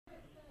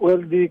Well,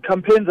 the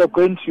campaigns are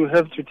going to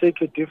have to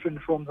take a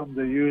different form from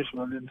the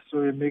usual, and so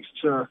a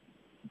mixture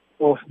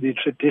of the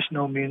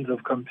traditional means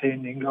of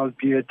campaigning,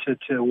 albeit at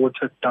a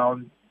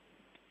watered-down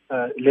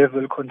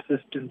level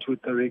consistent with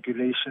the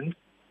regulations.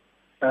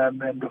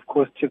 And, of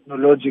course,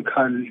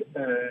 technological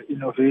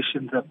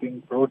innovations are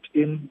being brought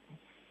in.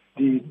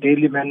 The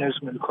Daily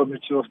Management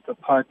Committee of the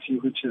party,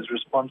 which is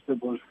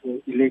responsible for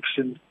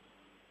elections,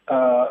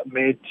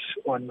 met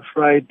on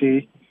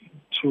Friday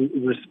to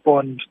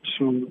respond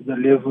to the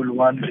level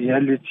 1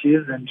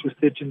 realities and to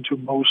set into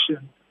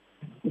motion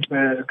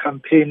a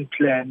campaign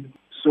plan.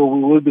 So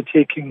we will be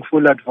taking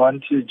full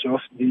advantage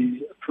of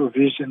the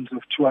provisions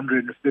of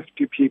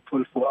 250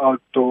 people for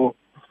outdoor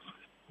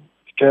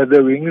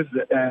gatherings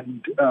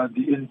and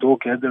the indoor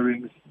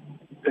gatherings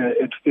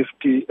at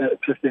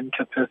 50%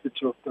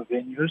 capacity of the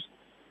venues.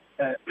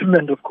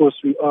 And of course,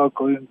 we are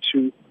going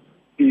to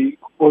be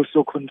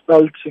also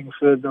consulting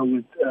further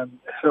with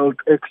health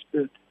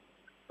experts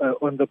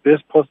on the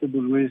best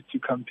possible ways to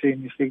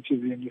campaign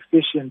effectively and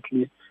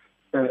efficiently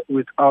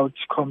without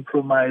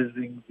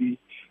compromising the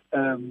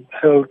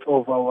health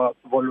of our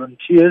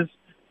volunteers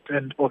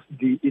and of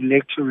the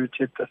electorate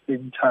at the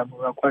same time.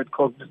 We are quite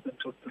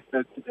cognizant of the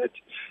fact that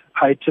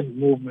heightened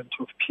movement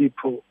of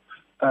people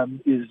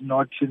is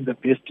not in the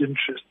best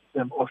interest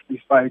of the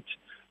fight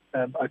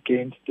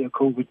against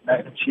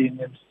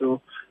COVID-19. And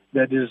so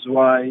that is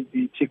why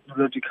the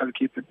technological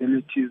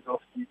capabilities of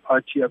the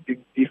party are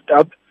being beefed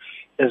up.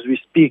 As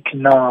we speak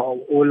now,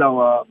 all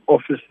our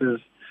offices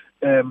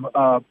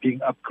are being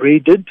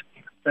upgraded.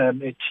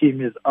 A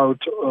team is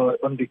out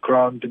on the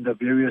ground in the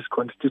various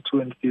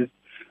constituencies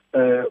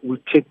with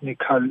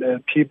technical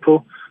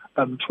people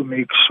to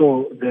make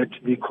sure that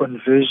the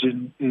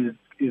conversion is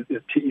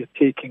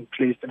taking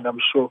place. And I'm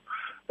sure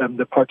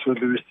the party will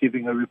be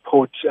receiving a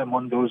report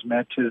on those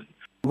matters.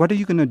 What are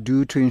you going to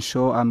do to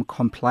ensure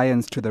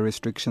compliance to the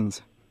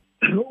restrictions?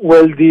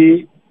 Well,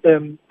 the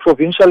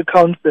provincial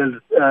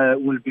councils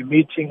will be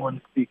meeting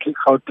on the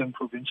Gauteng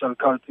Provincial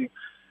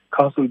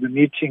Council will be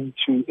meeting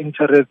to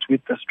interact with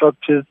the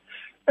structures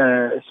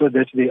so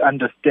that they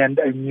understand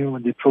anew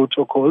the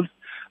protocols.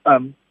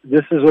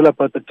 This is all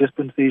about the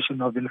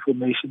dispensation of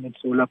information. It's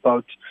all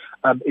about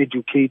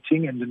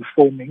educating and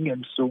informing,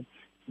 and so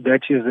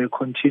that is a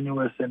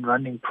continuous and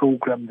running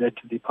program that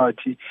the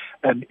party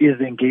is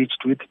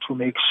engaged with to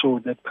make sure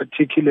that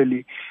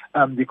particularly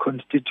the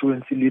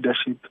constituency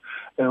leadership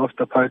of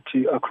the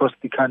party across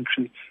the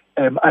country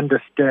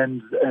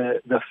understands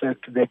the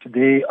fact that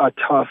they are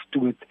tasked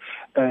with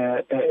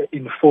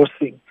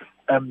enforcing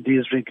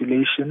these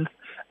regulations.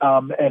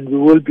 And we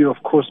will be,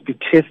 of course,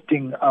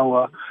 testing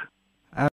our